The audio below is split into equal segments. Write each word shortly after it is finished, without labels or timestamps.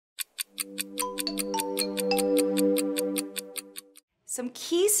Some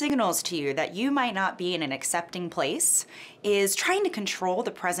key signals to you that you might not be in an accepting place is trying to control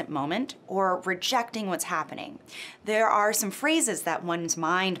the present moment or rejecting what's happening. There are some phrases that one's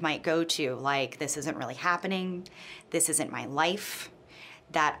mind might go to, like, this isn't really happening, this isn't my life,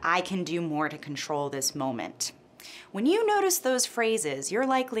 that I can do more to control this moment. When you notice those phrases, you're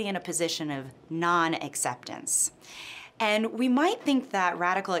likely in a position of non-acceptance. And we might think that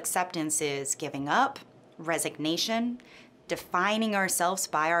radical acceptance is giving up, resignation, defining ourselves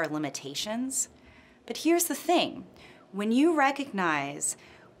by our limitations. But here's the thing, when you recognize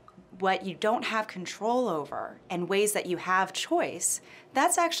what you don't have control over and ways that you have choice,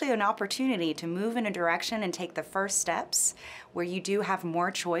 that's actually an opportunity to move in a direction and take the first steps where you do have more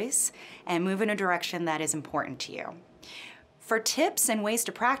choice and move in a direction that is important to you. For tips and ways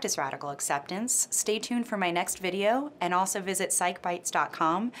to practice radical acceptance, stay tuned for my next video and also visit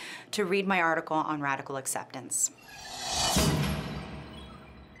psychbytes.com to read my article on radical acceptance.